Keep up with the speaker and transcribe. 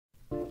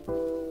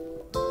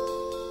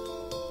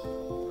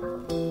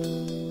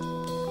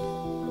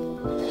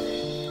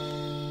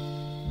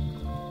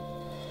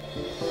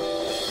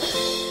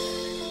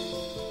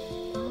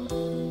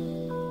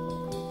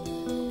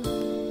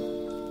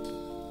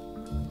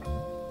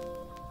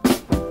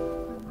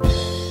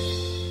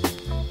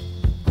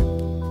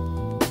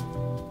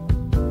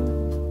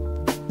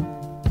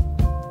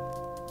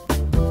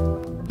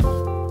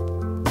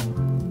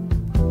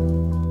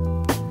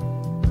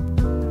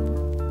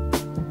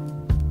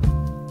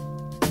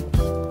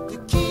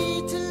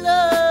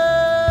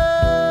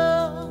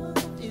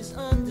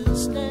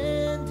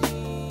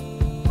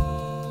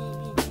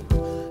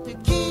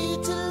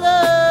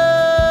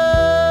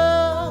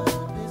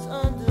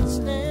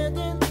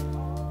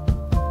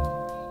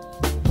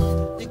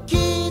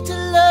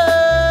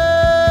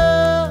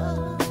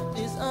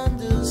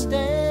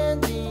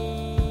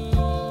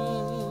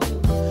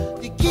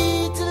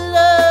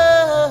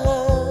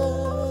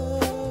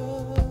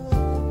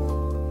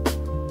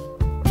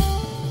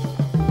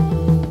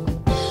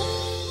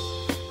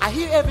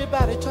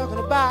everybody talking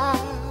about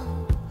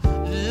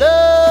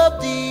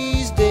love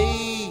these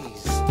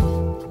days,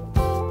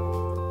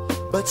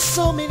 but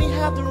so many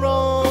have the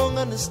wrong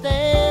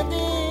understanding.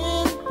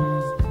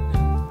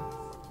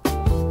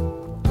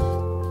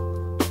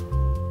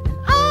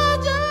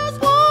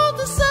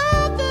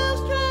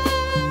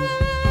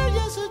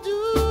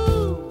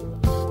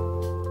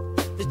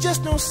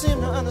 Just don't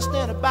seem to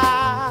understand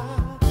about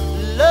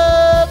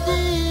love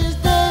these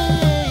days.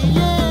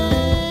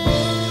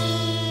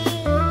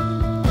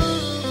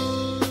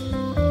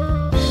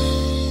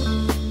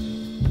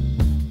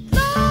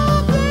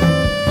 Love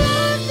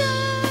these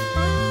days.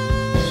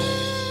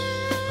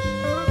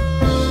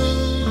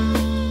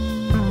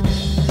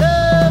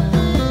 Love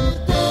these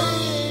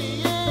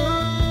days.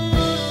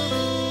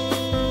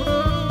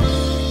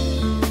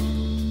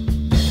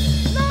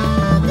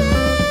 Love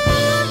these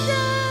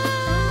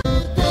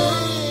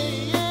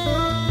days.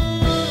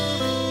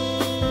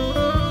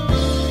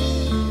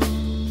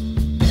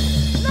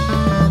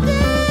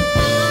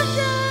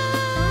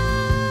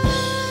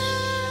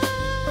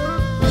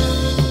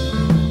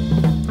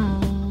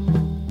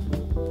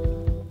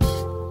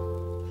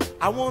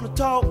 I want to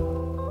talk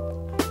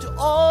to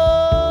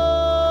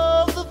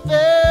all the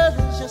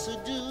fellas, yes I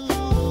do.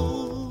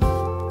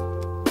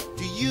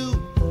 To you,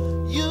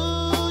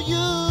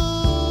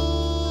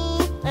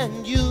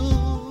 and you.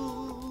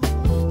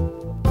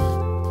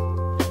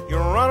 You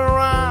run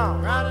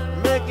around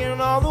making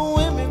all the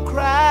women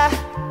cry.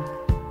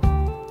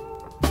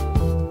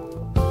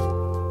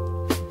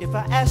 If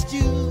I asked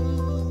you,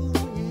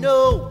 you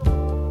know,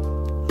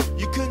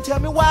 you couldn't tell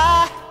me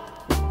why.